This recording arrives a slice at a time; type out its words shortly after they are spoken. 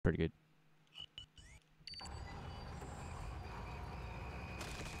pretty good.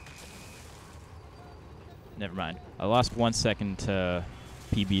 Never mind. I lost 1 second to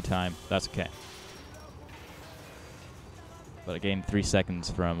PB time. That's okay. But I gained 3 seconds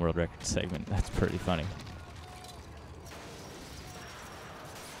from world record segment. That's pretty funny.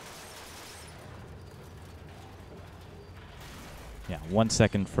 Yeah, 1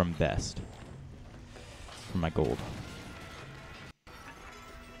 second from best. For my gold.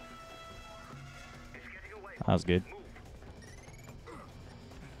 That was good.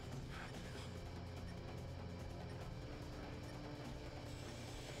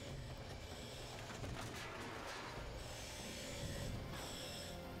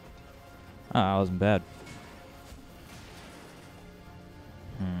 That wasn't bad.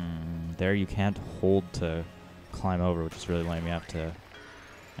 There you can't hold to climb over, which is really lame. You have to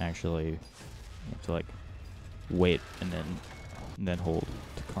actually, like wait and then hold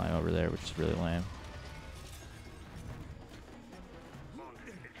to climb over there, which is really lame.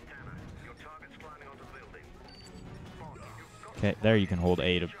 Okay, there you can hold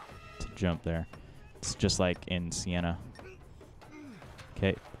A to jump there. It's just like in Sienna.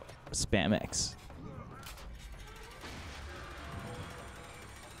 Okay, spam X.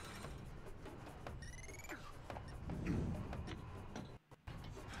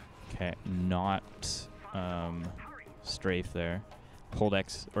 Okay, not strafe there. Hold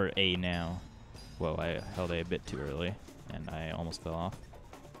X or A now. Well, I held A bit too early, and I almost fell off.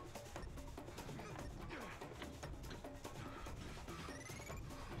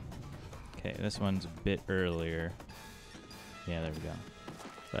 Okay, this one's a bit earlier. Yeah, there we go.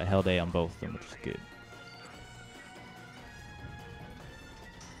 But I held A on both of them, which is good.